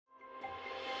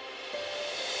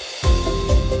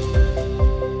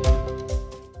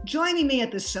Joining me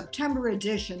at the September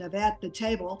edition of At the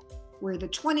Table, where the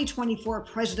 2024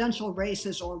 presidential race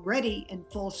is already in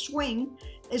full swing,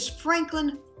 is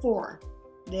Franklin Foer,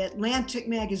 the Atlantic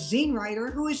magazine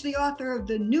writer who is the author of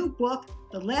the new book,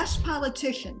 The Last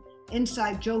Politician,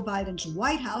 Inside Joe Biden's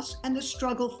White House and the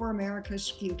Struggle for America's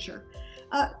Future.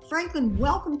 Franklin,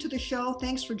 welcome to the show.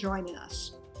 Thanks for joining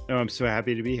us. Oh, I'm so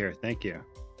happy to be here. Thank you.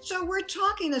 So we're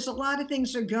talking as a lot of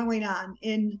things are going on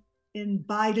in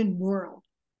Biden world,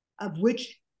 of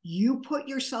which you put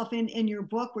yourself in your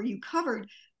book, where you covered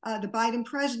the Biden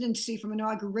presidency from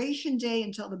inauguration day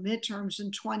until the midterms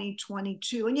in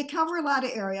 2022. And you cover a lot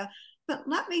of area, but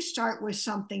let me start with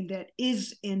something that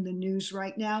is in the news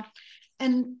right now,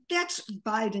 and that's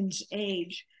Biden's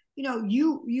age. You know,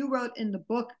 you wrote in the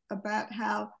book about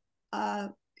how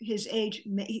his age,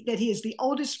 that he is the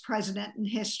oldest president in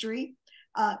history.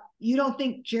 You don't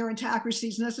think gerontocracy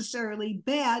is necessarily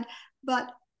bad,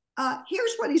 but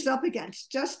here's what he's up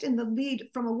against. Just in the lead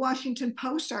from a Washington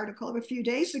Post article of a few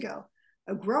days ago,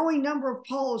 a growing number of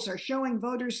polls are showing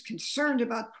voters concerned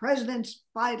about President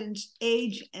Biden's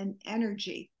age and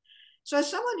energy. So as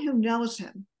someone who knows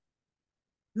him,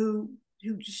 who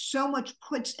so much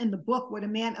puts in the book what a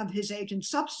man of his age and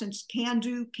substance can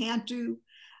do, can't do,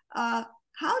 how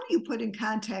do you put in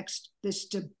context this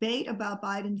debate about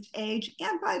Biden's age?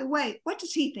 And by the way, what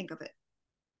does he think of it?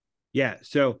 Yeah.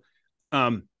 So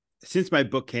since my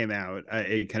book came out,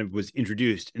 it kind of was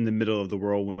introduced in the middle of the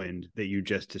whirlwind that you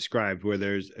just described, where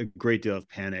there's a great deal of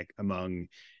panic among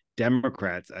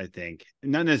Democrats, I think,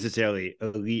 not necessarily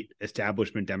elite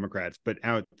establishment Democrats, but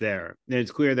out there. And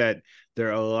it's clear that there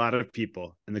are a lot of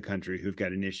people in the country who've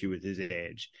got an issue with his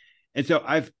age. And so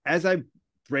as I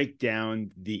break down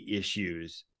the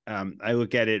issues, I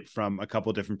look at it from a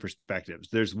couple different perspectives.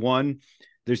 There's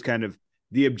kind of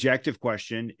the objective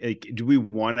question, like, do we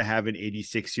want to have an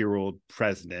 86-year-old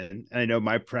president? And I know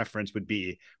my preference would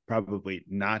be probably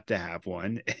not to have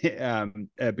one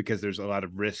because there's a lot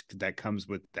of risk that comes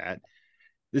with that.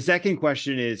 The second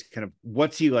question is kind of,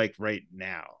 what's he like right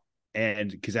now?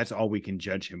 And because that's all we can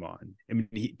judge him on. I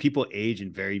mean, people age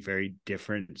in very, very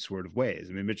different sort of ways.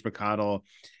 I mean, Mitch McConnell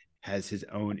has his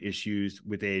own issues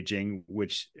with aging,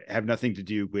 which have nothing to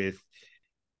do with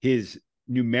his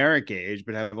numeric age,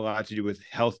 but have a lot to do with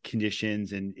health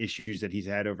conditions and issues that he's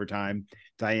had over time.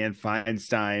 Dianne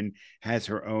Feinstein has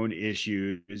her own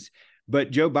issues.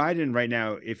 But Joe Biden right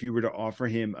now, if you were to offer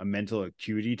him a mental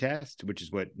acuity test, which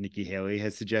is what Nikki Haley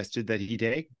has suggested that he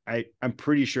take, I'm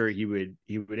pretty sure he would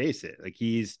ace it. Like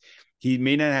he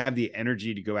may not have the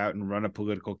energy to go out and run a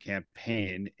political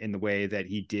campaign in the way that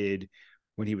he did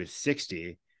when he was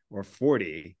 60 or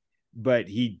 40, but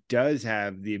he does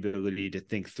have the ability to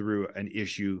think through an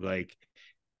issue like,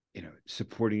 you know,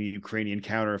 supporting the Ukrainian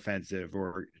counteroffensive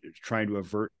or trying to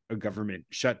avert a government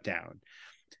shutdown.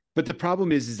 But the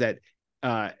problem is that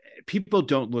people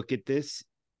don't look at this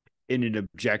in an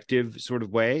objective sort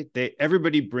of way.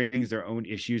 Everybody brings their own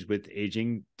issues with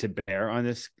aging to bear on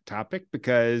this topic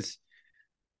because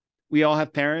we all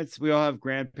have parents, we all have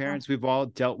grandparents, we've all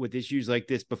dealt with issues like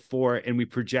this before, and we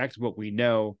project what we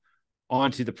know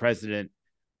onto the president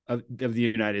of the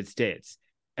United States.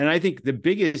 And I think the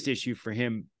biggest issue for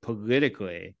him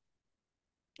politically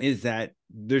is that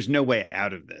there's no way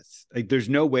out of this. Like, there's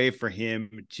no way for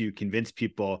him to convince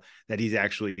people that he's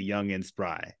actually young and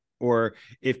spry. Or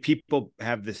if people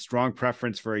have this strong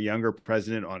preference for a younger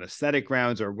president on aesthetic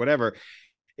grounds or whatever,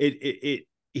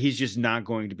 he's just not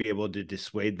going to be able to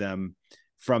dissuade them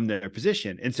from their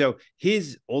position. And so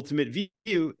his ultimate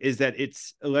view is that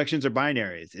elections are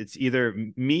binaries. It's either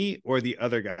me or the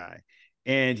other guy.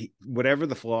 And whatever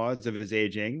the flaws of his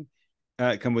aging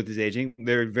come with his aging,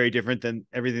 they're very different than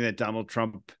everything that Donald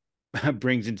Trump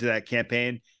brings into that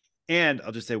campaign. And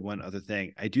I'll just say one other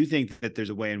thing. I do think that there's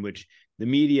a way in which the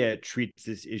media treats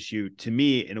this issue, to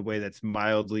me, in a way that's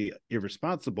mildly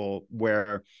irresponsible,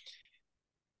 where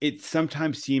it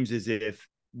sometimes seems as if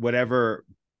whatever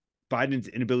Biden's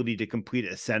inability to complete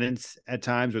a sentence at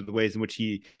times, or the ways in which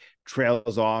he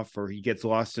trails off or he gets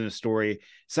lost in a story,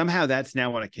 somehow that's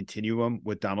now on a continuum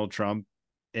with Donald Trump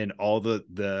and all of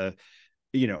the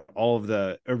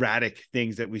erratic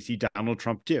things that we see Donald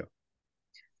Trump do.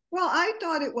 Well, I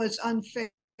thought it was unfair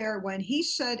when he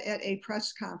said at a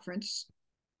press conference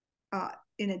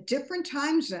in a different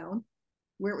time zone,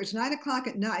 where it was 9:00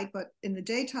 at night, but in the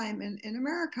daytime in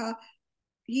America,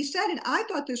 he said, and I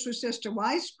thought this was just a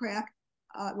wisecrack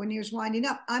when he was winding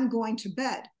up, I'm going to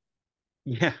bed.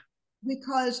 Yeah.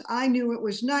 Because I knew it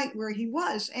was night where he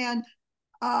was. And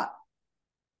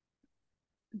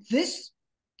this,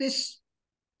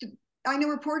 I know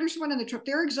reporters went on the trip,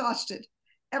 they're exhausted.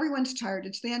 Everyone's tired.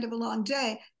 It's the end of a long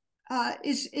day.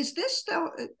 Is this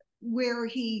though where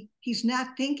he's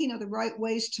not thinking of the right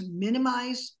ways to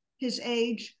minimize his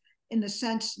age, in the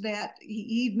sense that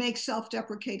he makes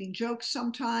self-deprecating jokes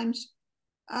sometimes?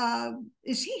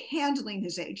 Is he handling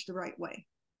his age the right way?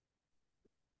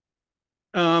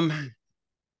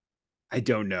 I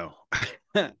don't know.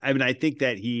 I mean, I think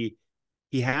that he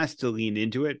has to lean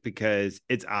into it because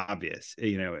it's obvious.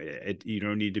 You know, you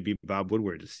don't need to be Bob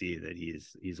Woodward to see that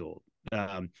he's old.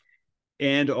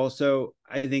 And also,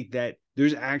 I think that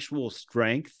there's actual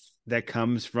strength that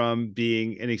comes from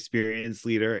being an experienced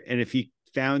leader. And if he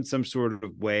found some sort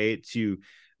of way to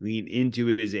lean into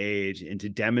his age and to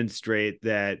demonstrate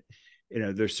that, you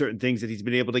know, there's certain things that he's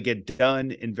been able to get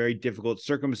done in very difficult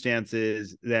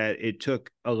circumstances that it took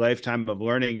a lifetime of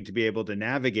learning to be able to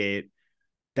navigate,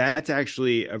 that's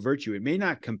actually a virtue. It may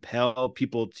not compel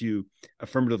people to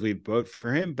affirmatively vote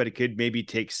for him, but it could maybe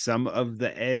take some of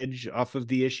the edge off of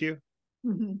the issue.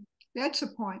 Mm-hmm. That's a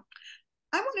point.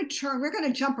 I want to turn, we're going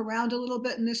to jump around a little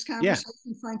bit in this conversation,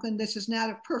 Yeah. Franklin. This is not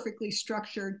a perfectly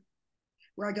structured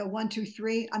where I go 1, 2,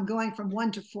 3. I'm going from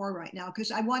 1 to 4 right now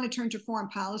because I want to turn to foreign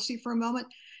policy for a moment,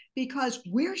 because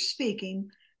we're speaking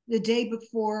the day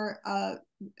before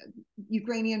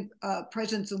Ukrainian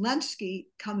President Zelensky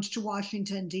comes to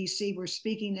Washington, D.C. We're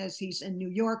speaking as he's in New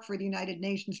York for the United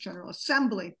Nations General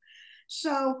Assembly.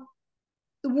 So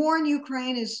the war in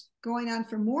Ukraine is going on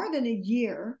for more than a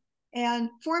year, and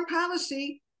foreign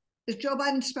policy is Joe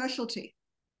Biden's specialty.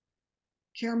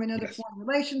 Chairman of the Foreign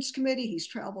Relations Committee, he's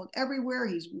traveled everywhere.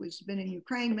 He's been in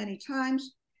Ukraine many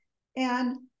times,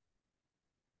 and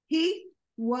he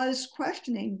was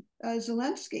questioning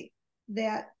Zelensky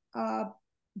that, and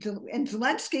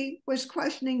Zelensky was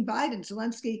questioning Biden.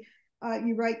 Zelensky,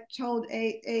 you right, told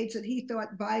aides that he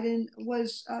thought Biden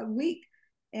was weak,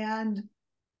 and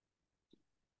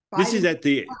This is at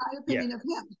the high opinion of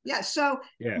him. Yeah. So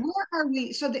where are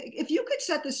we? So if you could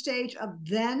set the stage of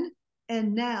then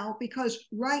and now, because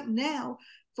right now,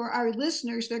 for our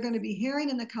listeners, they're going to be hearing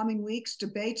in the coming weeks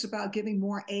debates about giving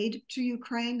more aid to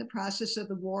Ukraine, the process of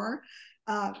the war.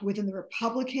 Within the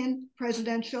Republican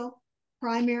presidential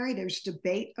primary, there's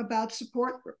debate about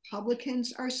support.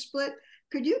 Republicans are split.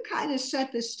 Could you kind of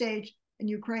set the stage in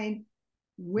Ukraine,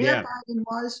 where Biden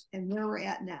was and where we're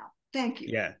at now? Thank you.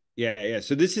 Yeah.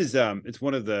 So this is it's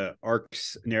one of the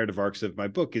narrative arcs of my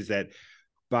book, is that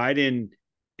Biden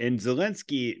and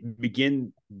Zelensky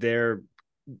begin their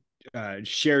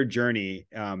shared journey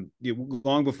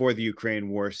long before the Ukraine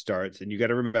war starts. And you got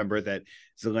to remember that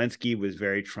Zelensky was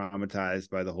very traumatized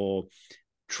by the whole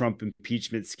Trump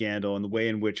impeachment scandal and the way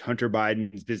in which Hunter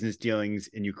Biden's business dealings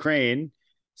in Ukraine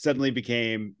suddenly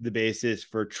became the basis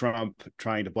for Trump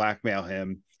trying to blackmail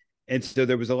him. And so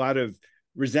there was a lot of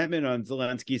resentment on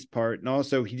Zelensky's part. And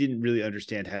also, he didn't really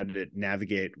understand how to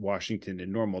navigate Washington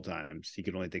in normal times. He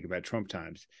could only think about Trump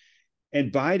times.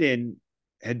 And Biden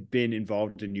had been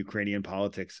involved in Ukrainian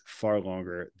politics far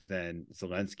longer than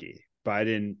Zelensky.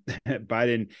 Biden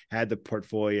had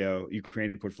the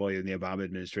Ukraine portfolio in the Obama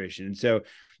administration. And so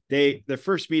the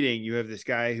first meeting, you have this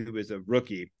guy who was a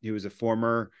rookie. He was a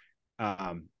former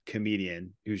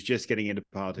comedian who's just getting into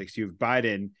politics. You have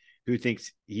Biden, who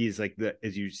thinks he's like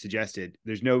as you suggested,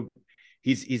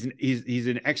 he's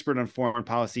an expert on foreign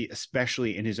policy,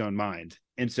 especially in his own mind.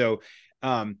 And so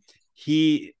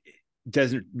he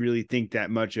doesn't really think that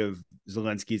much of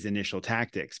Zelensky's initial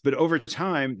tactics, but over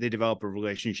time they develop a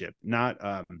relationship, not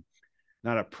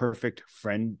a perfect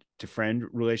friend to friend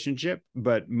relationship,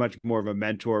 but much more of a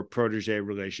mentor protege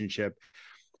relationship.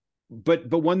 But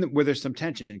one where there's some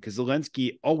tension, because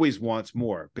Zelensky always wants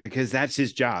more, because that's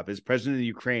his job as president of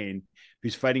Ukraine,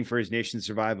 who's fighting for his nation's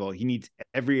survival. He needs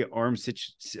every arms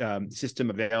system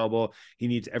available. He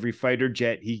needs every fighter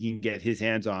jet he can get his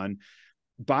hands on.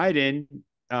 Biden,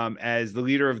 as the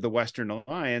leader of the Western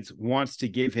Alliance, wants to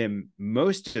give him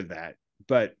most of that.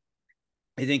 But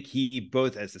I think he,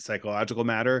 both as a psychological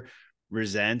matter,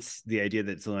 resents the idea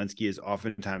that Zelensky is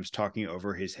oftentimes talking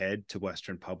over his head to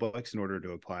Western publics in order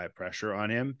to apply pressure on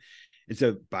him. And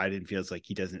so Biden feels like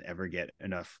he doesn't ever get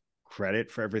enough credit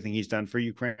for everything he's done for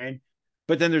Ukraine.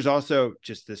 But then there's also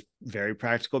just this very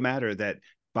practical matter that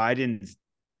Biden's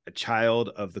a child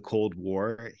of the Cold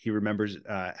War. He remembers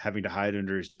having to hide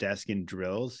under his desk in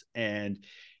drills. And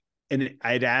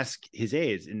I'd ask his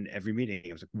aides in every meeting,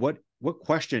 I was like, what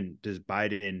question does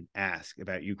Biden ask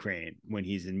about Ukraine when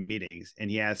he's in meetings? And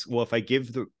he asks, well, if I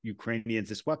give the Ukrainians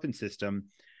this weapon system,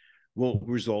 will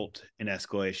result in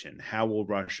escalation? How will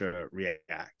Russia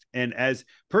react? And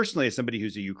personally, as somebody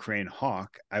who's a Ukraine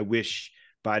hawk, I wish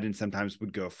Biden sometimes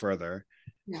would go further.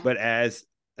 Yeah. But as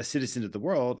a citizen of the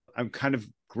world, I'm kind of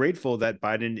grateful that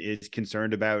Biden is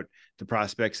concerned about the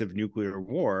prospects of nuclear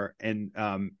war and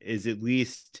is at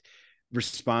least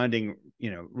responding,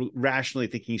 rationally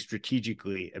thinking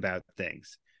strategically about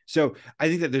things. So I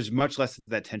think that there's much less of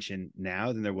that tension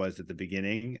now than there was at the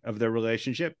beginning of their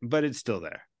relationship, but it's still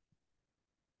there.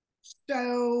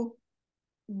 So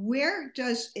where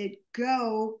does it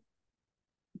go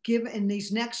given in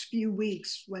these next few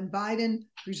weeks when Biden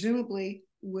presumably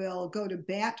will go to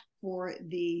bat for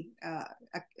the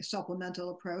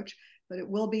supplemental approach, but it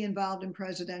will be involved in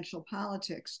presidential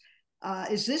politics?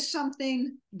 Is this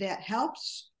something that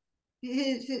helps?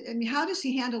 How does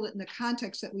he handle it in the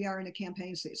context that we are in a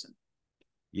campaign season?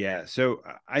 Yeah, so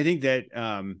I think that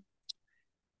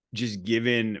just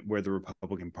given where the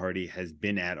Republican Party has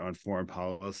been at on foreign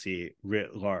policy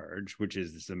writ large, which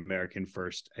is this American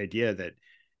first idea that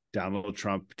Donald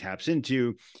Trump taps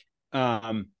into,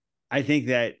 I think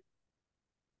that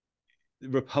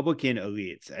Republican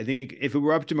elites, I think if it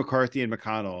were up to McCarthy and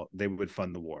McConnell, they would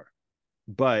fund the war.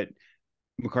 But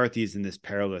McCarthy is in this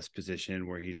perilous position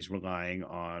where he's relying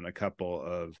on a couple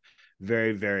of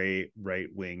very, very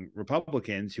right-wing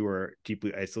Republicans who are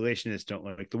deeply isolationist, don't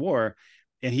like the war,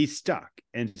 and he's stuck.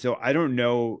 And so I don't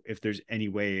know if there's any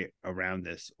way around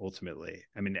this ultimately.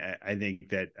 I mean, I think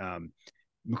that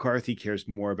McCarthy cares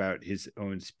more about his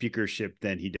own speakership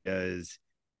than he does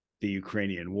the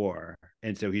Ukrainian war.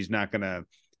 And so he's not going to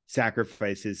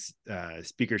sacrifice his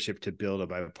speakership to build a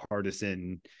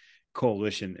bipartisan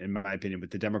coalition, in my opinion, with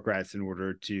the Democrats in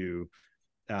order to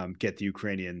get the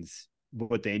Ukrainians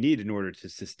what they need in order to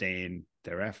sustain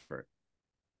their effort.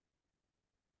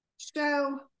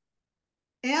 So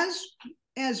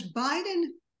as Biden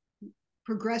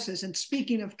progresses, and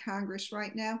speaking of Congress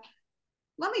right now,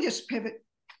 let me just pivot.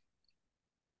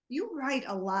 You write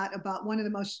a lot about one of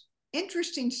the most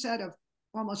interesting set of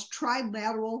almost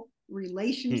trilateral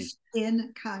relations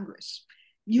in Congress.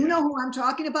 You know who I'm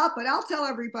talking about, but I'll tell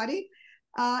everybody.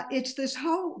 It's this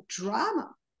whole drama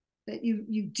that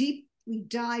you deeply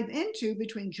dive into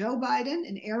between Joe Biden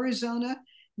in Arizona,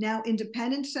 now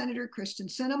independent Senator Kristen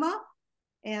Sinema,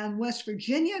 and West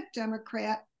Virginia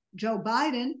Democrat Joe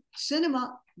Biden.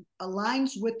 Sinema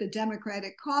aligns with the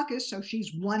Democratic caucus, so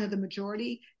she's one of the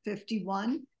majority,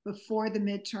 51. Before the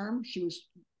midterm, she was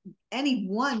any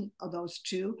one of those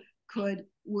two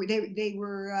they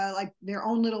were like their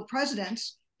own little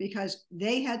presidents because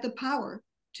they had the power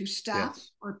to stop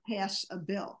or pass a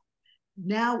bill.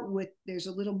 Now there's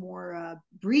a little more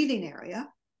breathing area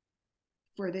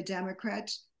for the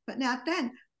Democrats, but not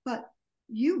then. But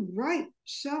you write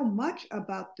so much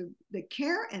about the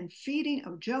care and feeding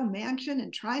of Joe Manchin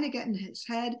and trying to get in his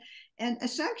head. And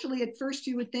essentially at first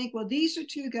you would think, well, these are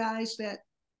two guys that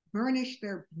burnish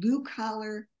their blue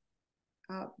collar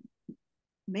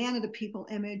man of the people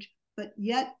image, but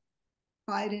yet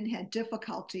Biden had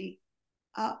difficulty.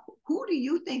 Who do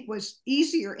you think was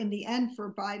easier in the end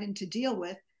for Biden to deal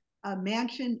with,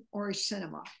 Manchin or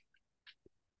Sinema?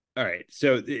 All right.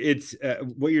 So it's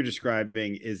what you're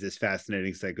describing is this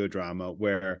fascinating psychodrama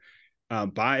where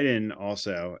Biden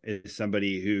also is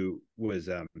somebody who was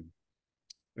a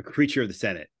creature of the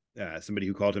Senate, somebody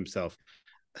who called himself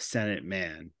a Senate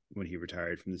man when he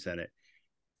retired from the Senate,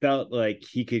 felt like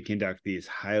he could conduct these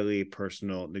highly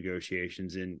personal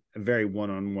negotiations in a very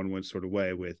one-on-one sort of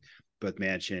way with both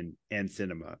Manchin and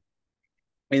Sinema.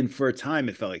 And for a time,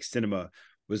 it felt like Sinema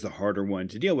was the harder one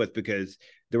to deal with because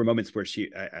there were moments where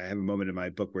I have a moment in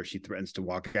my book where she threatens to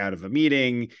walk out of a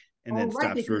meeting and then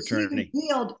stops returning. He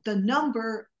revealed the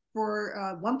number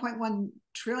for 1.1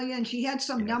 trillion. She had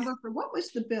some number for, what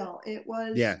was the bill? It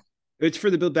was... Yeah. It's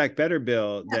for the Build Back Better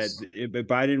bill that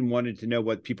Biden wanted to know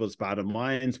what people's bottom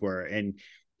lines were. And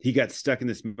he got stuck in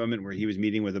this moment where he was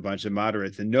meeting with a bunch of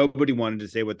moderates and nobody wanted to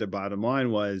say what their bottom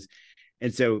line was.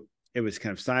 And so it was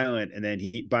kind of silent. And then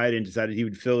Biden decided he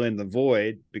would fill in the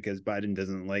void because Biden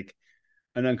doesn't like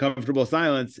an uncomfortable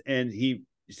silence. And he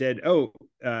said,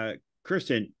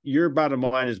 Kristen, your bottom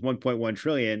line is 1.1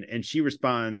 trillion. And she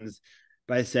responds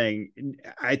by saying,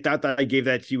 I thought that I gave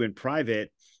that to you in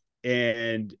private.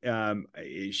 And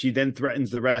she then threatens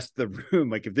the rest of the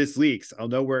room, like, if this leaks, I'll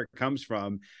know where it comes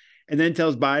from. And then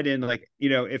tells Biden, like,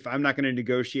 if I'm not going to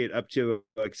negotiate up to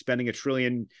like spending $1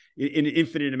 trillion in an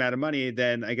infinite amount of money,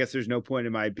 then I guess there's no point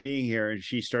in my being here. And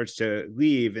she starts to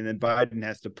leave, and then Biden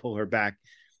has to pull her back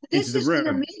into the room. This is in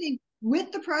a meeting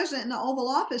with the president in the Oval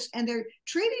Office, and they're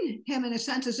treating him in a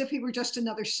sense as if he were just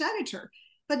another senator.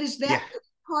 But is that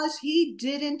because he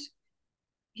didn't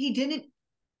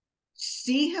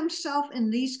see himself in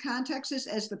these contexts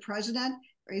as the president,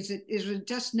 or is it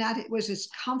just not? It was his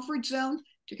comfort zone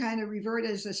to kind of revert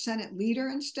as a Senate leader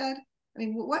instead? I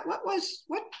mean, what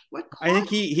I think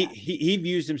caused he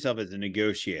views himself as a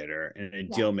negotiator and a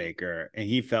that? deal maker, and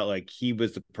he felt like he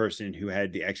was the person who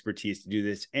had the expertise to do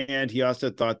this. And he also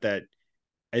thought that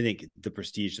I think the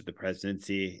prestige of the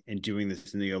presidency and doing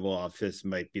this in the Oval Office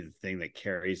might be the thing that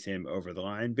carries him over the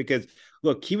line. Because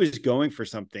look, he was going for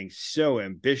something so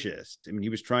ambitious. I mean, he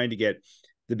was trying to get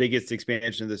the biggest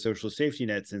expansion of the social safety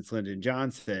net since Lyndon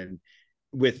Johnson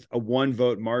with a 1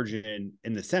 vote margin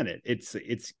in the Senate.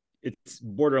 It's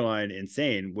borderline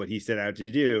insane what he set out to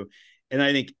do. And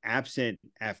I think absent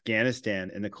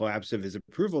Afghanistan and the collapse of his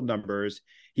approval numbers,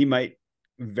 he might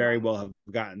very well have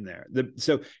gotten there.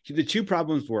 So the two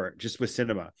problems were just with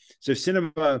Sinema. So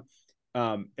Sinema,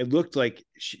 it looked like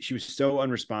she was so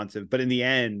unresponsive, but in the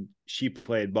end, she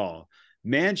played ball.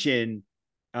 Manchin,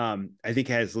 I think,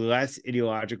 has less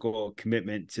ideological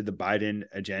commitment to the Biden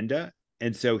agenda,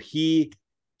 and so but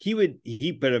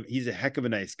he's a heck of a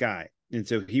nice guy, and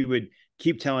so he would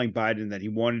keep telling Biden that he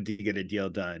wanted to get a deal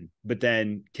done, but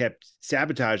then kept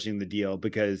sabotaging the deal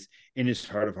because in his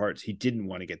heart of hearts, he didn't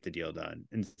want to get the deal done.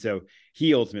 And so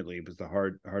he ultimately was the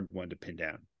hard one to pin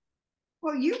down.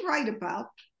 Well, you write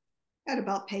at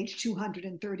about page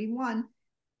 231,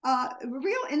 a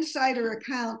real insider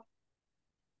account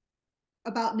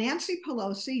about Nancy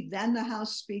Pelosi, then the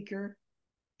House Speaker,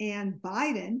 and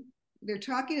Biden. They're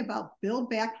talking about Build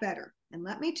Back Better. And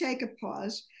let me take a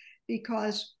pause,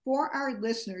 because for our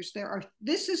listeners,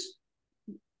 this is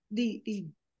the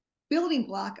building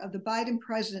block of the Biden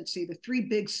presidency. The three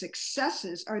big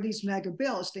successes are these mega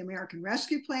bills: the American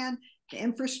Rescue Plan, the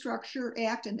Infrastructure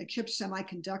Act, and the CHIPS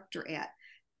Semiconductor Act.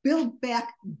 Build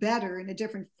Back Better, in a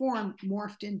different form,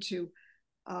 morphed into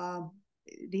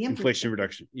the Inflation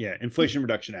Reduction. Yeah, Inflation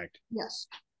Reduction Act. Yes.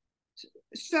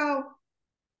 So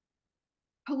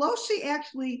Pelosi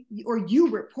actually, or you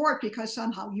report, because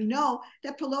somehow you know,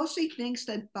 that Pelosi thinks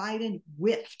that Biden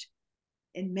whiffed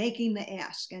in making the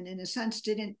ask, and in a sense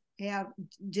didn't know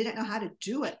how to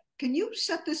do it. Can you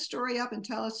set this story up and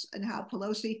tell us and how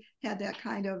Pelosi had that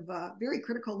kind of very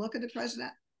critical look at the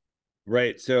president?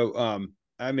 Right. So,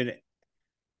 I mean,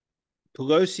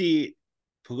 Pelosi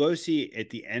at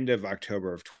the end of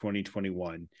October of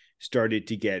 2021 started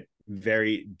to get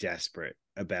very desperate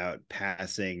about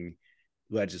passing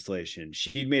legislation.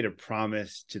 She made a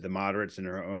promise to the moderates in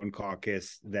her own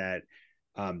caucus that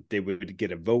they would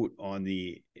get a vote on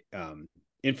the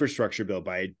infrastructure bill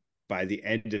by the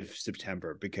end of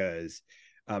September, because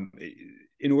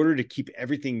in order to keep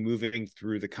everything moving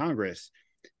through the Congress,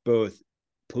 both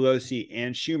Pelosi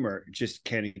and Schumer just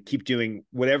can keep doing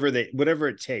whatever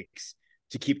it takes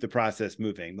to keep the process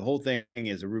moving. The whole thing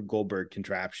is a Rube Goldberg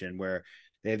contraption where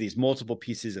they have these multiple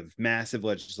pieces of massive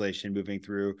legislation moving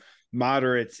through.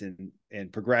 Moderates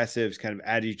and progressives kind of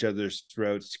at each other's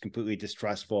throats, completely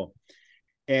distrustful.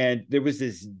 And there was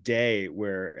this day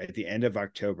where at the end of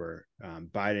October,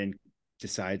 Biden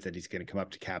decides that he's going to come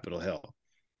up to Capitol Hill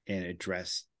and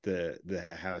address the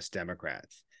House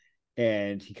Democrats.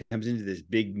 And he comes into this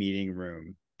big meeting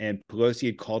room, and Pelosi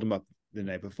had called him up the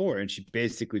night before, and she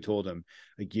basically told him,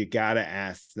 like, you got to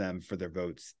ask them for their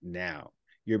votes now.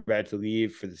 You're about to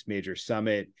leave for this major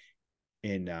summit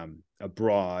in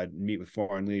abroad, meet with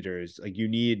foreign leaders. Like, you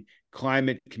need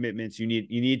climate commitments. You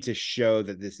need to show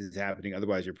that this is happening.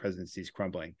 Otherwise, your presidency is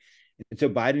crumbling. And so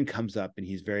Biden comes up, and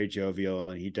he's very jovial,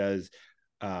 and he does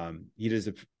a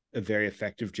very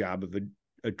effective job of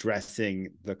addressing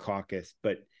the caucus.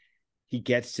 But he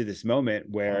gets to this moment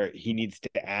where he needs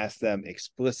to ask them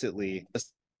explicitly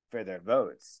for their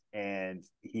votes, and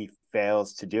he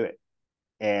fails to do it.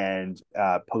 And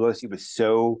Pelosi was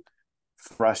so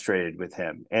frustrated with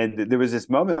him. And there was this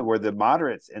moment where the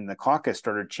moderates in the caucus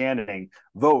started chanting,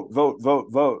 vote, vote, vote,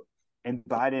 vote. And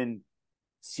Biden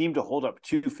seemed to hold up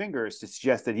two fingers to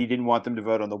suggest that he didn't want them to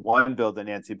vote on the one bill that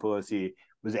Nancy Pelosi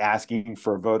was asking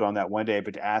for a vote on that one day,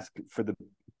 but to ask for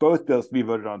both bills to be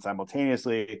voted on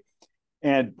simultaneously.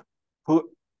 And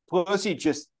Pelosi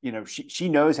just, she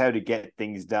knows how to get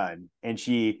things done. And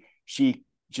she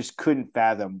just couldn't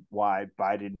fathom why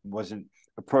Biden wasn't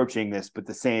approaching this with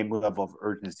the same level of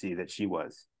urgency that she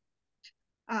was.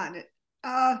 On it.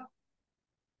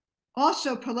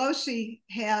 Also, Pelosi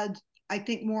had, I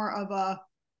think, Pelosi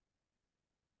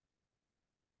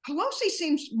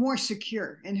seems more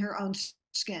secure in her own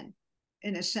skin,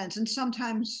 in a sense. And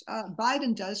sometimes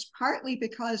Biden does, partly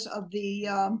because of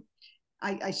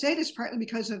I say this partly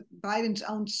because of Biden's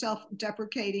own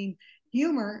self-deprecating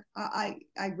humor. I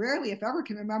rarely, if ever,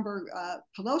 can remember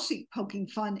Pelosi poking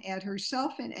fun at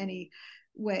herself in any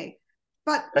way.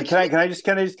 But can I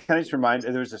just remind?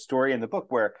 There was a story in the book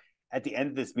where at the end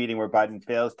of this meeting where Biden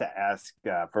fails to ask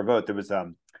for a vote, there was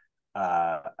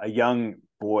a young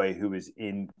boy who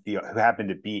happened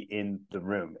to be in the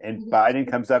room, and Mhm. Biden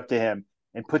comes up to him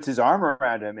and puts his arm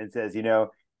around him and says,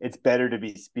 it's better to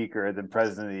be speaker than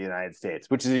president of the United States,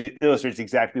 which illustrates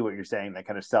exactly what you're saying, that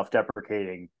kind of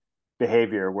self-deprecating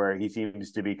behavior where he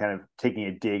seems to be kind of taking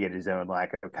a dig at his own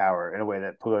lack of power in a way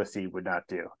that Pelosi would not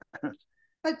do.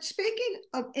 But speaking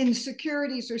of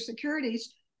insecurities or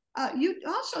securities, you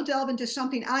also delve into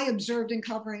something I observed in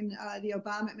covering the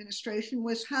Obama administration,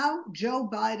 was how Joe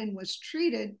Biden was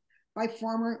treated by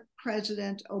former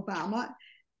President Obama,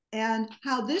 and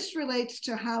how this relates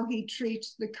to how he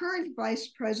treats the current Vice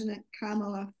President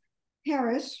Kamala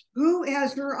Harris, who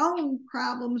has her own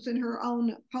problems and her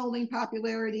own polling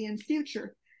popularity and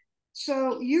future.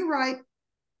 So you write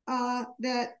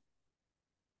that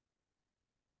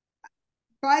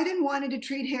Biden wanted to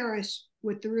treat Harris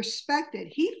with the respect that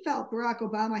he felt Barack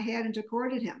Obama hadn't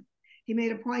accorded him. He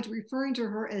made a point of referring to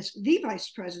her as the vice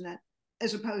president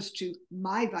as opposed to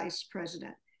my vice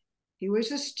president. He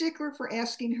was a stickler for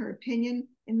asking her opinion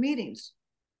in meetings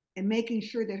and making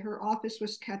sure that her office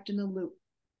was kept in the loop.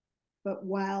 But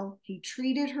while he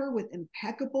treated her with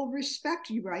impeccable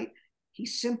respect, you write, he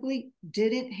simply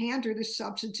didn't hand her the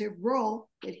substantive role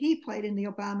that he played in the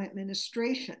Obama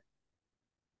administration.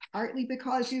 Partly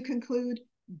because you conclude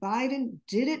Biden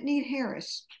didn't need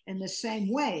Harris in the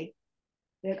same way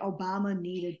that Obama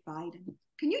needed Biden.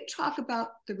 Can you talk about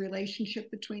the relationship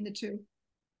between the two?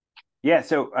 Yeah.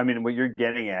 So, I mean, what you're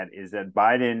getting at is that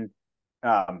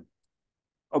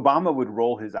Obama would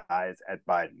roll his eyes at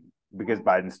Biden because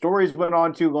Biden's stories went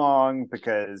on too long,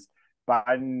 because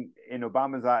Biden, in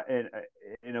Obama's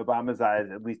eyes,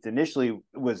 at least initially,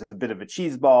 was a bit of a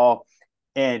cheeseball,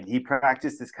 and he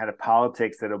practiced this kind of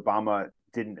politics that Obama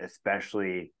didn't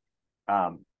especially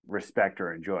respect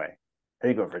or enjoy. I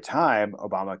think over time,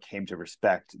 Obama came to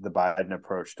respect the Biden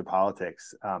approach to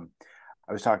politics.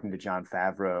 I was talking to John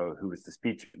Favreau, who was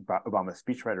Obama's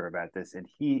speechwriter, about this, and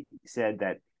he said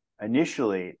that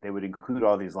initially they would include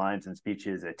all these lines in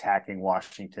speeches attacking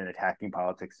Washington, attacking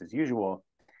politics as usual,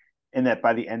 and that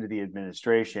by the end of the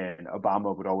administration,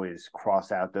 Obama would always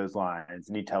cross out those lines,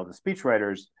 and he'd tell the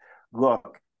speechwriters,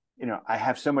 look, I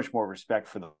have so much more respect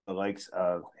for the likes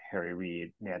of Harry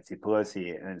Reid, Nancy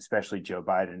Pelosi, and especially Joe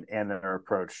Biden and their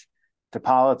approach to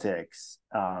politics,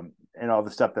 and all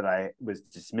the stuff that I was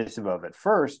dismissive of at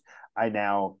first. I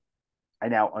now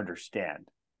understand,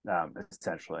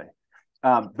 essentially.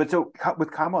 But so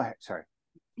with Kamala, sorry.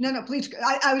 No, please.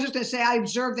 I was just going to say, I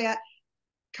observed that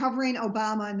covering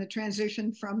Obama and the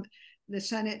transition from the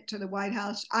Senate to the White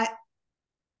House.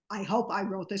 I hope I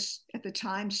wrote this at the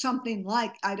time, something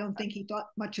like, I don't think he thought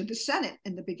much of the Senate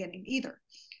in the beginning either.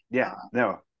 Yeah,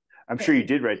 no, I'm sure you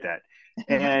did write that.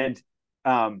 And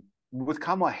with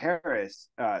Kamala Harris,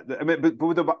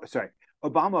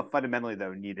 Obama fundamentally,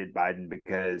 though, needed Biden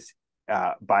because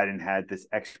Biden had this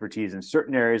expertise in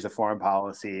certain areas of foreign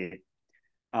policy,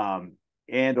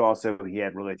 and also he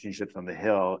had relationships on the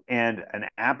Hill and an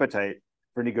appetite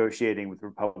for negotiating with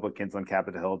Republicans on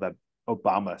Capitol Hill that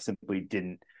Obama simply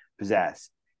didn't possess.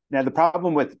 Now, the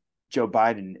problem with Joe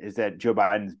Biden is that Joe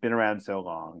Biden's been around so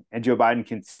long, and Joe Biden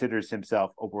considers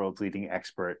himself a world's leading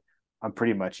expert on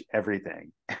pretty much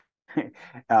everything.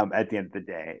 At the end of the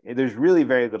day, there's really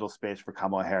very little space for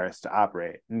Kamala Harris to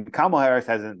operate. And Kamala Harris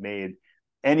hasn't made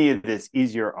any of this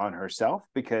easier on herself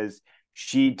because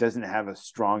she doesn't have a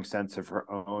strong sense of her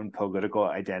own political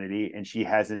identity, and she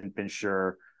hasn't been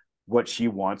sure what she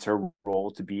wants her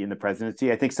role to be in the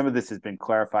presidency. I think some of this has been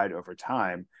clarified over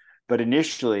time, but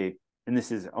initially, and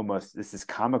this is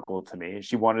comical to me,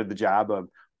 she wanted the job of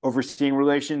overseeing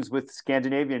relations with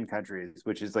Scandinavian countries,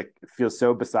 which is feels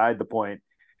so beside the point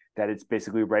that it's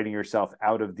basically writing yourself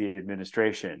out of the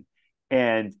administration.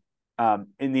 And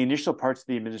in the initial parts of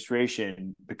the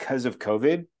administration, because of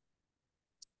COVID,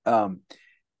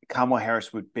 Kamala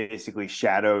Harris would basically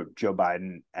shadow Joe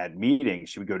Biden at meetings.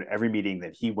 She would go to every meeting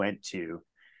that he went to,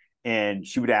 and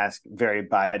she would ask very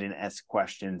Biden-esque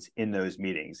questions in those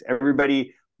meetings.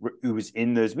 Everybody who was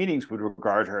in those meetings would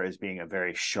regard her as being a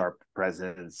very sharp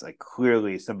presence,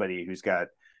 clearly somebody who's got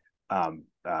an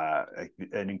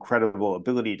incredible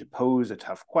ability to pose a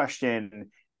tough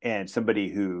question, and somebody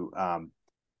who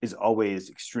is always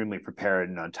extremely prepared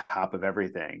and on top of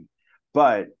everything.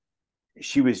 But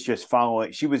she was just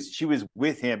following. She was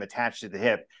with him, attached to the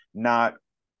hip, not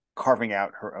carving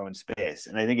out her own space.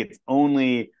 And I think it's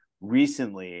only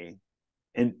recently,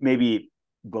 and maybe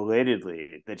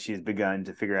belatedly, that she's begun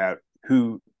to figure out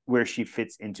where she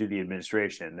fits into the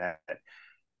administration. That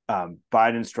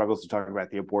Biden struggles to talk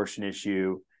about the abortion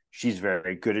issue. She's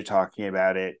very good at talking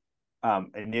about it.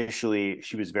 Initially,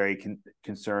 she was very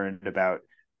concerned about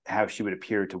how she would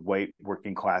appear to white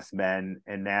working class men.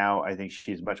 And now I think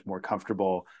she's much more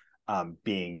comfortable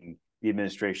being the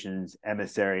administration's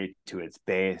emissary to its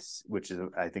base, which is,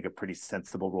 I think, a pretty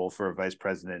sensible role for a vice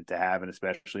president to have, and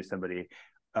especially somebody,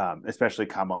 especially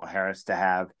Kamala Harris to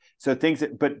have. So things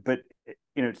that, but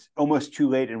it's almost too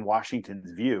late in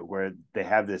Washington's view, where they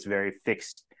have this very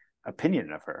fixed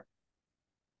opinion of her.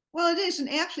 Well, it is. And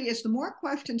actually, as the more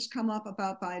questions come up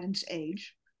about Biden's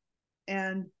age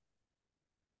and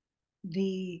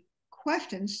the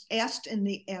questions asked in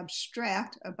the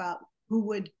abstract about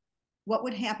what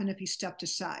would happen if he stepped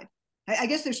aside. I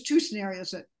guess there's two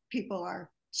scenarios that people are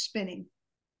spinning.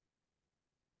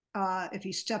 If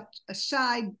he stepped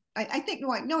aside, I think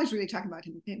no one's really talking about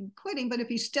him quitting, but if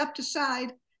he stepped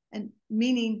aside, and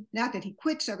meaning not that he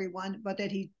quits everyone, but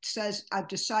that he says, I've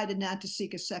decided not to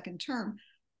seek a second term,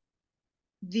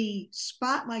 the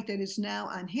spotlight that is now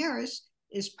on Harris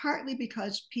is partly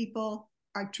because people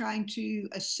are trying to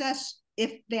assess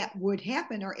if that would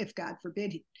happen, or if, God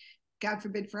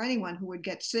forbid for anyone who would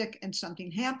get sick and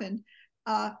something happened.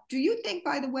 Do you think,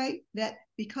 by the way, that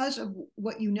because of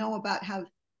what you know about how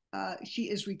she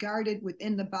is regarded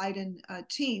within the Biden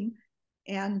team,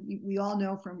 and we all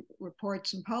know from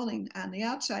reports and polling on the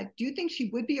outside, do you think she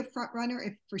would be a front runner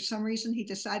if for some reason he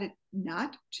decided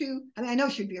not to? I mean, I know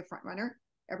she'd be a front runner.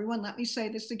 Everyone, let me say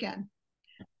this again.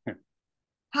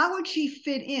 How would she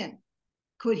fit in?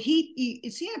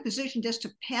 Is he in a position just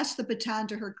to pass the baton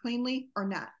to her cleanly or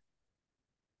not?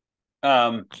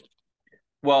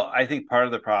 Well, I think part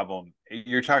of the problem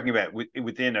you're talking about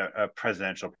within a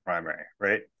presidential primary,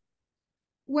 right?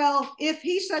 Well, if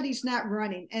he said he's not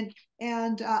running,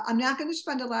 and I'm not going to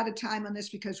spend a lot of time on this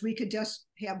because we could just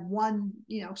have one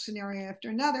scenario after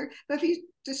another. But if he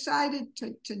decided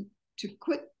to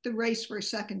quit the race for a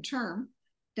second term,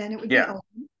 then it would be open.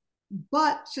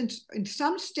 But since in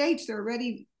some states they're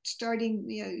already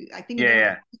starting, I think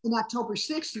in October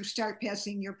 6th you start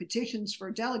passing your petitions for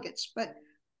delegates. But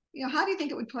how do you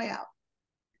think it would play out?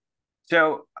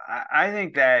 So I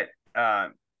think that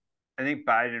I think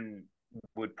Biden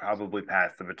would probably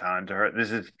pass the baton to her.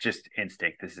 This is just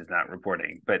instinct. This is not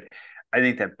reporting, but I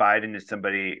think that Biden is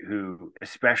somebody who,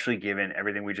 especially given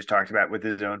everything we just talked about with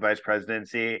his own vice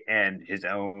presidency and his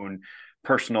own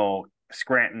personal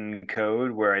Scranton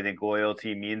code, where I think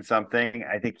loyalty means something,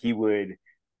 I think he'd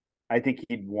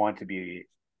want to be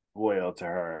loyal to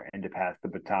her and to pass the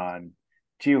baton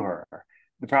to her.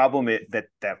 The problem that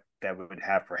would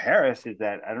have for Harris is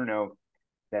that I don't know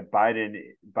that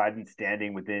Biden's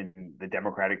standing within the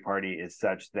Democratic Party is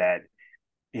such that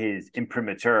his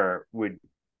imprimatur would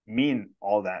mean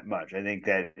all that much. I think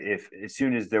that as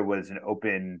soon as there was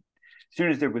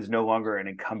no longer an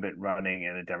incumbent running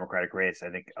in a Democratic race, I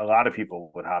think a lot of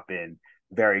people would hop in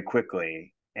very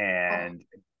quickly. And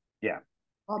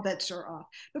all bets are off.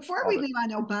 Before we leave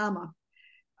on Obama,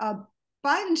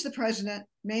 Biden's the president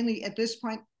mainly at this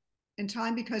point in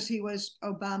time because he was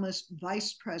Obama's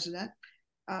vice president.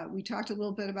 We talked a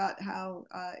little bit about how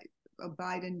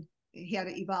Biden, he had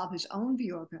to evolve his own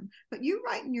view of him. But you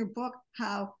write in your book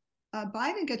how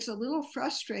Biden gets a little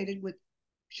frustrated with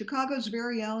Chicago's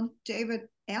very own David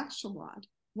Axelrod.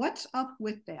 What's up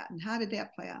with that, and how did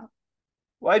that play out?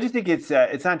 Well, I just think it's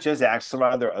not just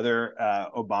Axelrod. There are other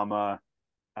Obama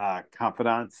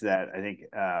confidants that I think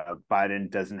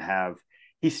Biden doesn't have.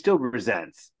 He still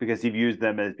resents because he views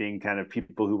them as being kind of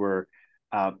people who were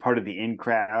part of the in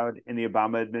crowd in the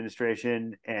Obama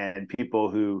administration and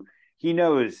people who he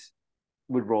knows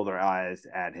would roll their eyes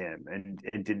at him and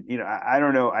didn't, I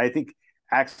don't know. I think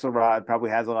Axelrod probably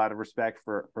has a lot of respect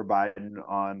for Biden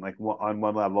on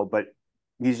one level, but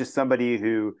he's just somebody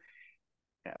who,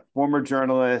 former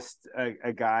journalist,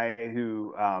 a guy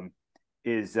who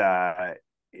is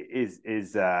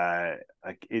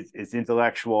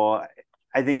intellectual.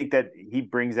 I think that he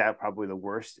brings out probably the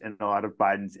worst in a lot of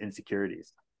Biden's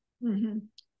insecurities. Mm-hmm.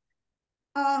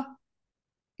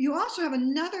 You also have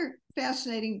another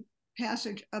fascinating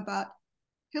passage about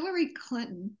Hillary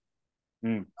Clinton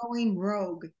going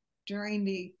rogue during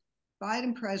the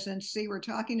Biden presidency. We're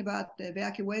talking about the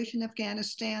evacuation of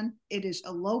Afghanistan. It is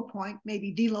a low point,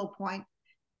 maybe the low point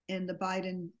in the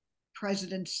Biden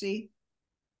presidency.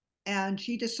 And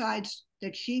she decides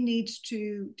that she needs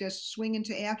to just swing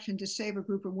into action to save a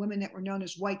group of women that were known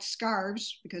as white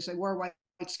scarves because they wore white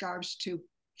scarves to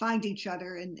find each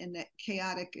other in that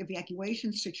chaotic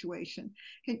evacuation situation.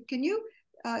 Can you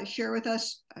share with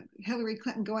us Hillary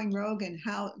Clinton going rogue and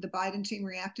how the Biden team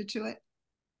reacted to it?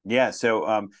 Yeah.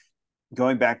 So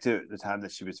going back to the time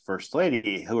that she was first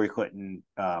lady, Hillary Clinton,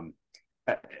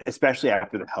 especially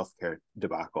after the healthcare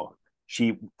debacle,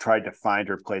 she tried to find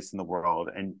her place in the world,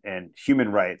 and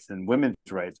human rights and women's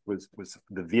rights was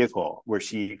the vehicle where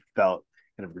she felt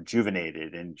kind of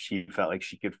rejuvenated, and she felt like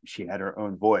she had her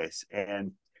own voice.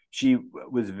 And she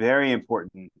was very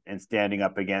important in standing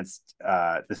up against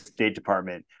the State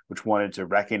Department, which wanted to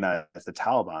recognize the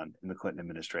Taliban in the Clinton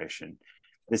administration.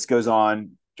 This goes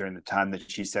on during the time that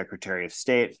she's Secretary of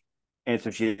State, and so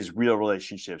she has real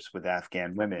relationships with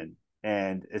Afghan women.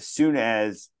 And as soon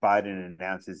as Biden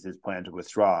announces his plan to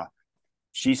withdraw,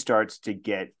 she starts to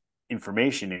get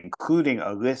information, including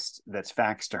a list that's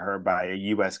faxed to her by a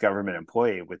U.S. government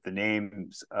employee with the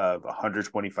names of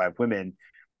 125 women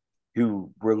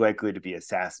who were likely to be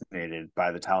assassinated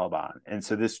by the Taliban. And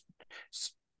so this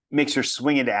makes her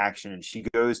swing into action, and she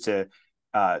goes to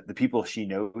the people she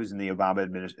knows in the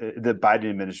Biden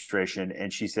administration,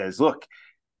 and she says, "Look,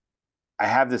 I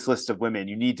have this list of women.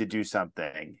 You need to do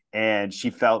something." And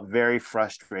she felt very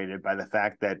frustrated by the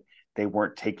fact that they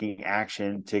weren't taking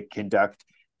action to conduct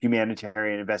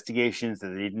humanitarian investigations, that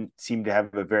they didn't seem to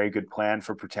have a very good plan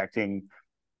for protecting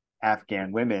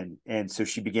Afghan women. And so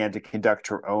she began to conduct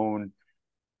her own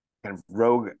kind of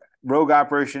rogue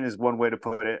operation, is one way to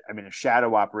put it. I mean, a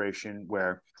shadow operation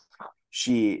where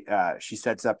she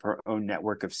sets up her own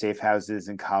network of safe houses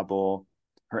in Kabul.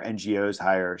 Her NGOs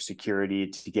hire security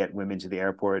to get women to the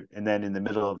airport. And then in the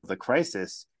middle of the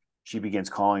crisis, she begins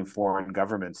calling foreign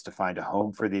governments to find a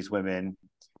home for these women.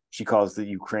 She calls the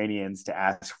Ukrainians to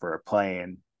ask for a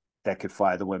plane that could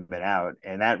fly the women out.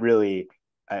 And that really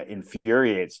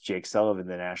infuriates Jake Sullivan,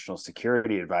 the national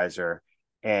security advisor.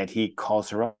 And he calls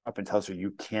her up and tells her,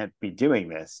 "You can't be doing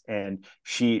this." And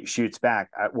she shoots back,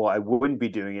 "Well, I wouldn't be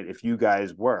doing it if you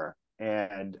guys were."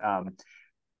 And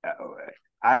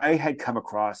I had come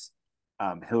across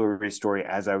Hillary's story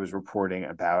as I was reporting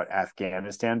about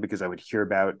Afghanistan, because I would hear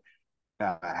about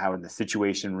how in the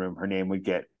Situation Room her name would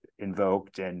get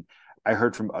invoked. And I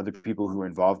heard from other people who were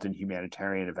involved in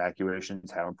humanitarian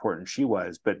evacuations how important she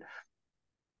was. But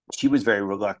she was very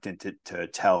reluctant to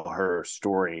tell her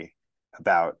story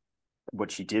about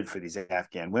what she did for these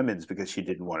Afghan women, because she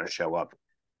didn't want to show up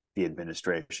the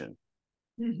administration.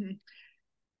 Mm-hmm.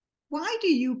 Why do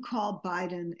you call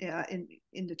Biden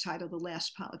in the title "The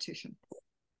Last Politician"?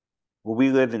 Well,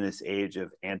 we live in this age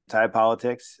of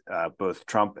anti-politics. Both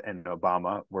Trump and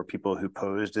Obama were people who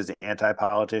posed as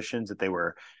anti-politicians, that they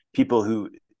were people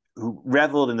who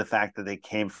reveled in the fact that they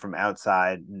came from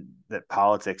outside, that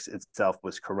politics itself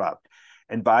was corrupt.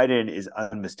 And Biden is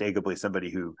unmistakably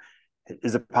somebody who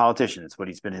is a politician. It's what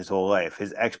he's been his whole life.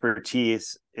 His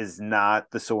expertise is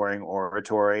not the soaring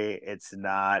oratory. It's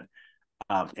not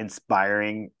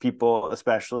inspiring people,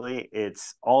 especially.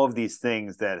 It's all of these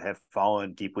things that have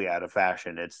fallen deeply out of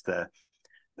fashion. It's the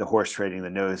horse trading, the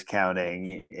nose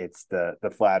counting, it's the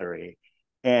flattery.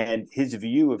 And his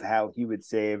view of how he would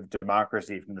save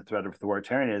democracy from the threat of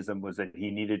authoritarianism was that he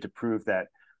needed to prove that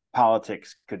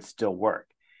politics could still work.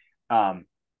 And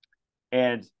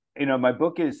my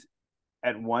book is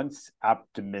at once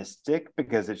optimistic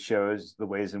because it shows the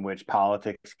ways in which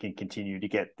politics can continue to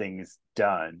get things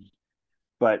done.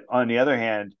 But on the other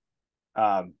hand,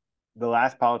 The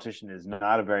Last Politician is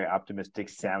not a very optimistic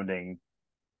sounding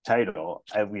title,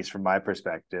 at least from my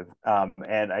perspective.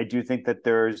 And I do think that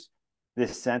there's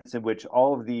this sense in which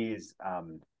all of these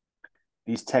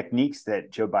techniques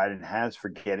that Joe Biden has for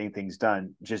getting things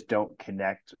done just don't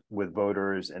connect with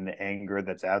voters, and the anger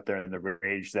that's out there and the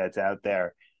rage that's out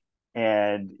there.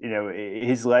 And,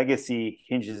 his legacy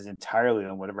hinges entirely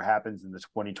on whatever happens in the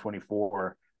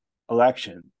 2024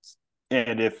 elections.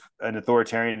 And if an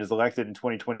authoritarian is elected in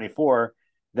 2024,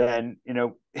 then,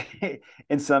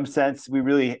 in some sense, we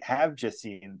really have just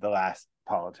seen the last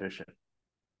politician.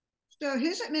 So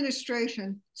his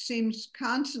administration seems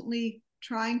constantly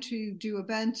trying to do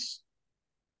events,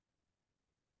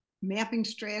 mapping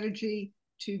strategy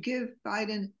to give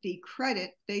Biden the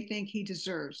credit they think he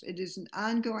deserves. It is an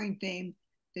ongoing theme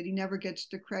that he never gets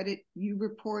the credit. You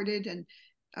reported and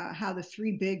how the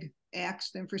three big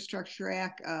acts, the Infrastructure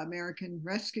Act, American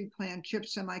Rescue Plan, chip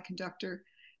semiconductor,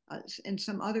 and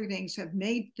some other things have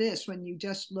made this, when you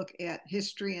just look at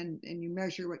history and you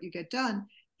measure what you get done,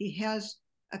 he has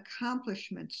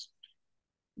accomplishments.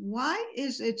 Why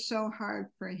is it so hard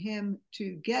for him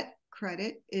to get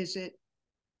credit? Is it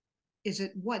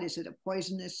what? Is it a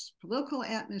poisonous political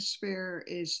atmosphere?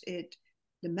 Is it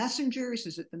the messengers?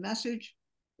 Is it the message?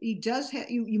 He does have,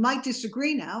 you might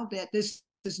disagree now that this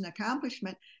is an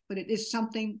accomplishment, but it is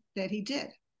something that he did.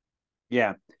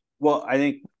 Yeah. Well, I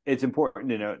think it's important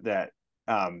to note that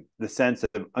the sense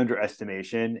of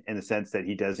underestimation and the sense that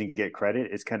he doesn't get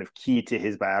credit is kind of key to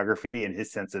his biography and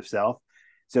his sense of self.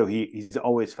 So he's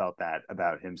always felt that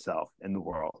about himself in the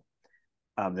world.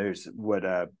 There's what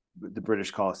the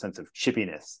British call a sense of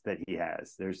chippiness that he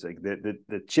has. There's like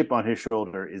the chip on his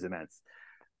shoulder is immense.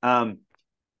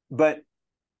 But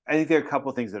I think there are a couple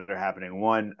of things that are happening.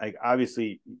 One, like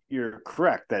obviously you're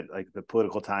correct that like the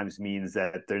political times means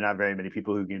that there are not very many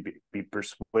people who can be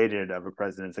persuaded of a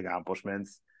president's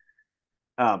accomplishments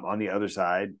on the other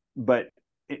side. But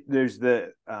there's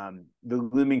the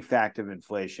looming fact of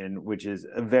inflation, which is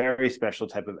a very special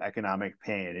type of economic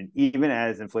pain. And even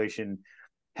as inflation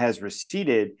has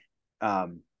receded,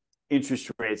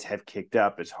 interest rates have kicked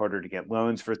up. It's harder to get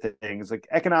loans for things like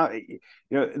economic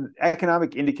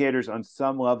indicators on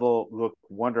some level look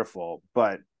wonderful,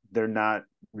 but they're not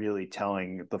really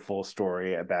telling the full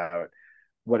story about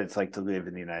what it's like to live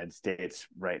in the United States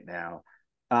right now.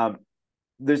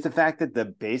 There's the fact that the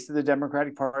base of the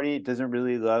Democratic Party doesn't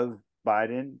really love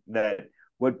Biden, that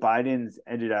what Biden's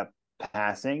ended up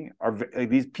passing are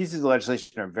like, these pieces of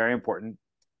legislation are very important.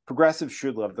 Progressives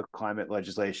should love the climate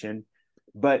legislation,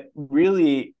 but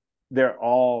really they're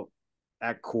all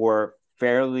at core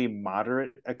fairly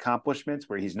moderate accomplishments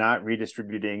where he's not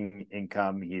redistributing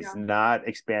income, he's not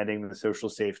expanding the social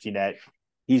safety net,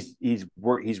 he's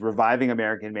reviving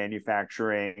American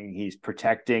manufacturing, he's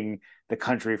protecting the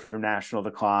country from national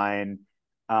decline,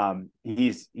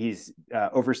 he's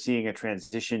overseeing a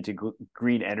transition to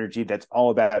green energy that's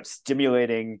all about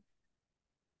stimulating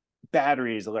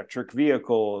batteries, electric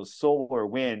vehicles, solar,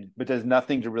 wind, but does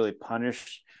nothing to really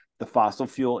punish the fossil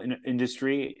fuel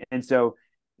industry. And so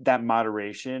that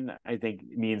moderation, I think,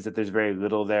 means that there's very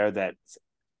little there that's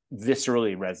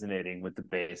viscerally resonating with the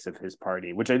base of his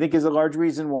party, which I think is a large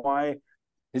reason why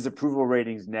his approval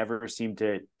ratings never seem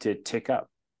to tick up.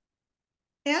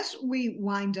 As we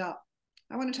wind up,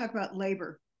 I want to talk about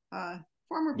labor.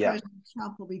 Former President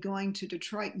Trump will be going to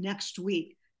Detroit next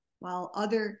week, while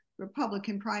other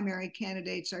Republican primary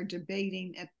candidates are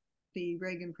debating at the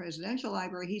Reagan Presidential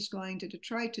Library. He's going to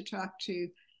Detroit to talk to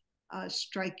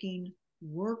striking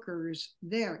workers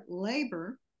there.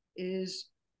 Labor is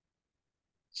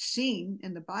seen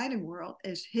in the Biden world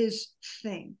as his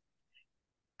thing.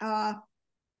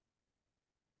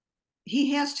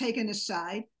 He has taken a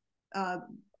side.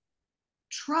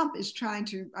 Trump is trying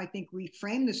to, I think,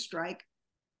 reframe the strike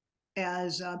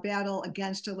as a battle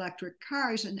against electric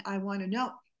cars. And I want to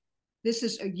note, this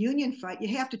is a union fight.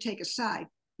 You have to take a side.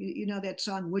 You know that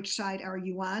song, Which Side Are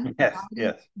You On? Yes, Biden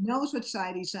yes. knows what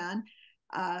side he's on.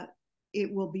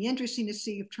 It will be interesting to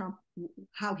see if Trump,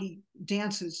 how he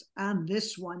dances on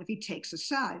this one, if he takes a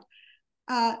side.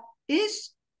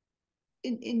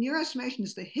 In your estimation,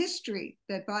 is the history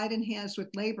that Biden has with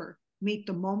labor meet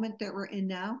the moment that we're in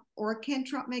now, or can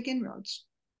Trump make inroads?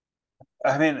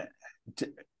 I mean,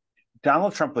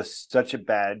 Donald Trump was such a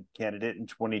bad candidate in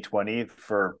 2020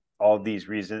 for all of these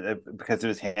reasons, because of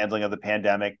his handling of the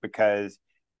pandemic, because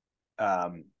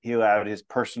he allowed his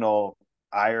personal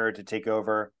ire to take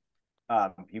over.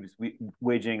 He was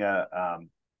waging a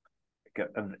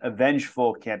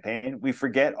vengeful campaign. We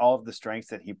forget all of the strengths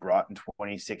that he brought in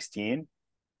 2016.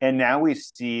 And now we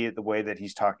see the way that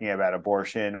he's talking about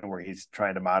abortion, where he's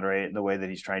trying to moderate, and the way that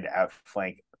he's trying to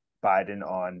outflank Biden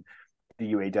on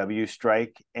the UAW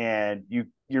strike. And you're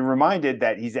reminded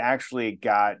that he's actually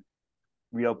got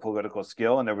real political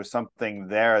skill. And there was something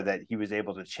there that he was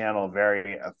able to channel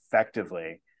very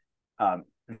effectively,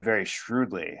 very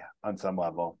shrewdly on some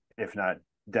level, if not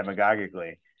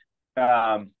demagogically.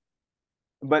 But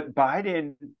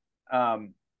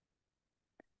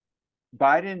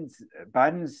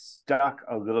Biden's stuck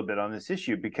a little bit on this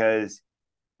issue because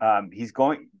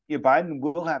Biden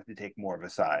will have to take more of a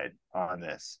side on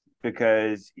this,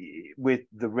 because with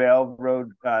the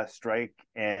railroad strike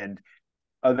and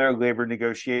other labor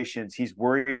negotiations, he's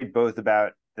worried both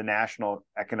about the national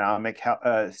economic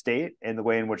state and the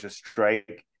way in which a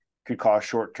strike could cause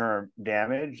short-term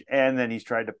damage, and then he's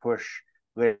tried to push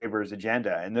labor's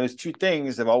agenda, and those two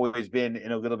things have always been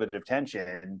in a little bit of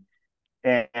tension.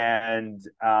 And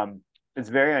it's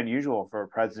very unusual for a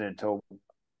president to,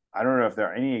 I don't know if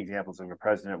there are any examples of a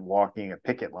president walking a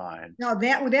picket line. No,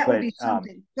 that would be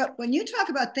something. But when you talk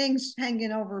about things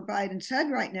hanging over Biden's head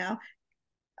right now,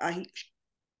 he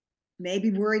may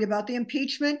be worried about the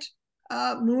impeachment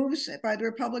moves by the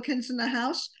Republicans in the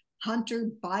House, Hunter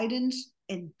Biden's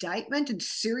indictment and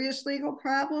serious legal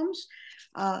problems,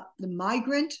 the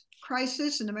migrant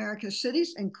crisis in America's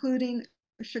cities, including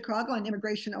Chicago, and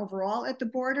immigration overall at the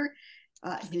border,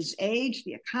 his age,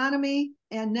 the economy,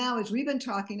 and now, as we've been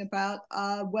talking about,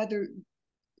 whether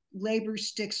labor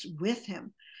sticks with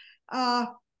him. Of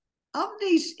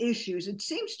these issues, it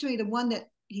seems to me the one that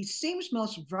he seems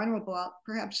most vulnerable,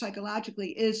 perhaps psychologically,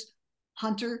 is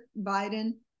Hunter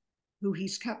Biden, who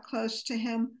he's kept close to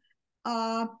him.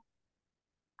 How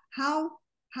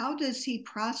does he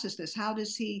process this? How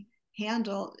does he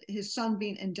handle his son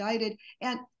being indicted?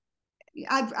 And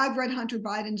I've read Hunter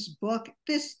Biden's book.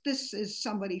 This is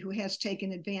somebody who has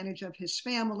taken advantage of his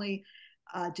family.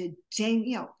 I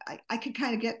could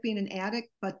kind of get being an addict,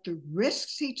 but the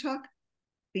risks he took,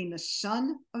 being the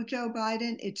son of Joe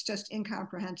Biden, it's just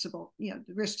incomprehensible. The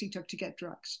risks he took to get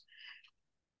drugs.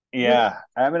 Yeah,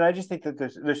 I mean, I just think that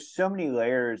there's so many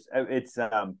layers. It's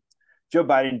Joe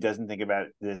Biden doesn't think about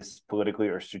this politically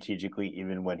or strategically,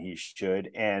 even when he should.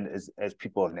 And as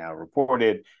people have now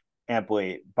reported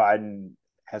amply, Biden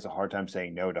has a hard time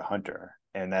saying no to Hunter,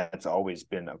 and that's always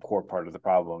been a core part of the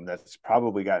problem. That's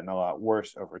probably gotten a lot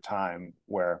worse over time,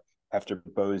 where after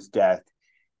Beau's death,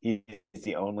 he's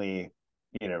the only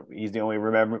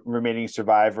remaining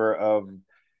survivor of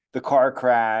the car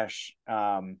crash.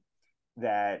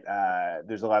 That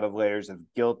there's a lot of layers of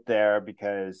guilt there,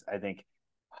 because I think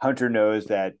Hunter knows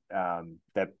that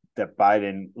that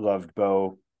Biden loved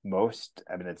Beau most.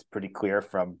 I mean, it's pretty clear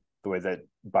from the way that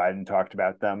Biden talked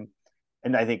about them.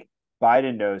 And I think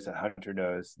Biden knows that Hunter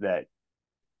knows that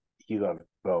he loved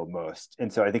Beau most.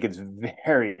 And so I think it's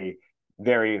very,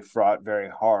 very fraught, very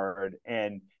hard,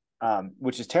 and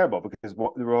which is terrible, because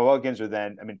the Republicans are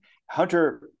then, I mean,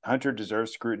 Hunter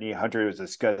deserves scrutiny. Hunter was a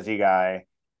scuzzy guy,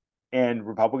 and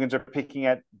Republicans are picking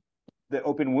at the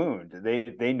open wound.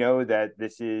 They know that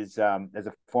this is as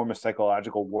a form of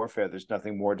psychological warfare. There's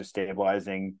nothing more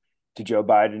destabilizing to Joe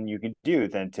Biden you can do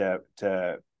than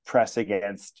to press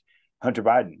against Hunter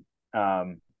Biden.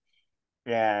 I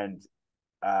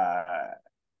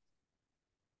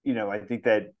think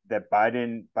that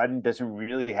Biden doesn't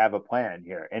really have a plan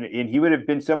here, and he would have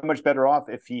been so much better off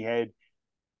if he had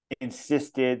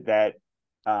insisted that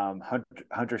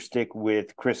Hunter stick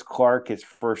with Chris Clark, his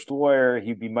first lawyer.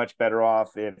 He'd be much better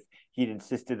off if he'd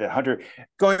insisted that Hunter,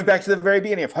 going back to the very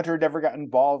beginning, if Hunter had never got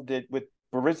involved with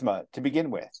Burisma to begin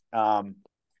with.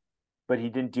 But he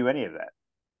didn't do any of that.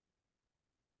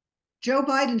 Joe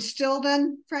Biden still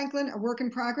then, Franklin, a work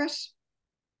in progress?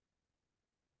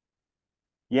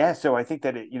 Yeah, so I think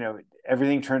that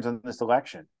everything turns on this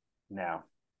election now.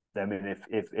 I mean,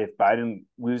 if Biden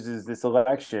loses this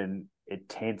election, it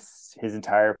taints his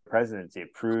entire presidency.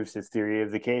 It proves his theory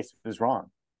of the case was wrong.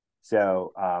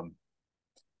 So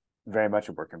very much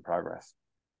a work in progress.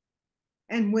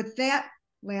 And with that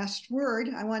last word,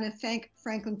 I want to thank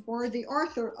Franklin Foer, the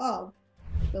author of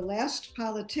The Last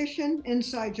Politician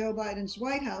Inside Joe Biden's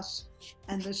White House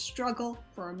and the Struggle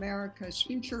for America's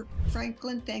Future.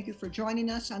 Franklin, thank you for joining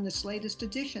us on this latest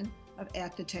edition of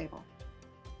At the Table.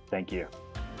 Thank you.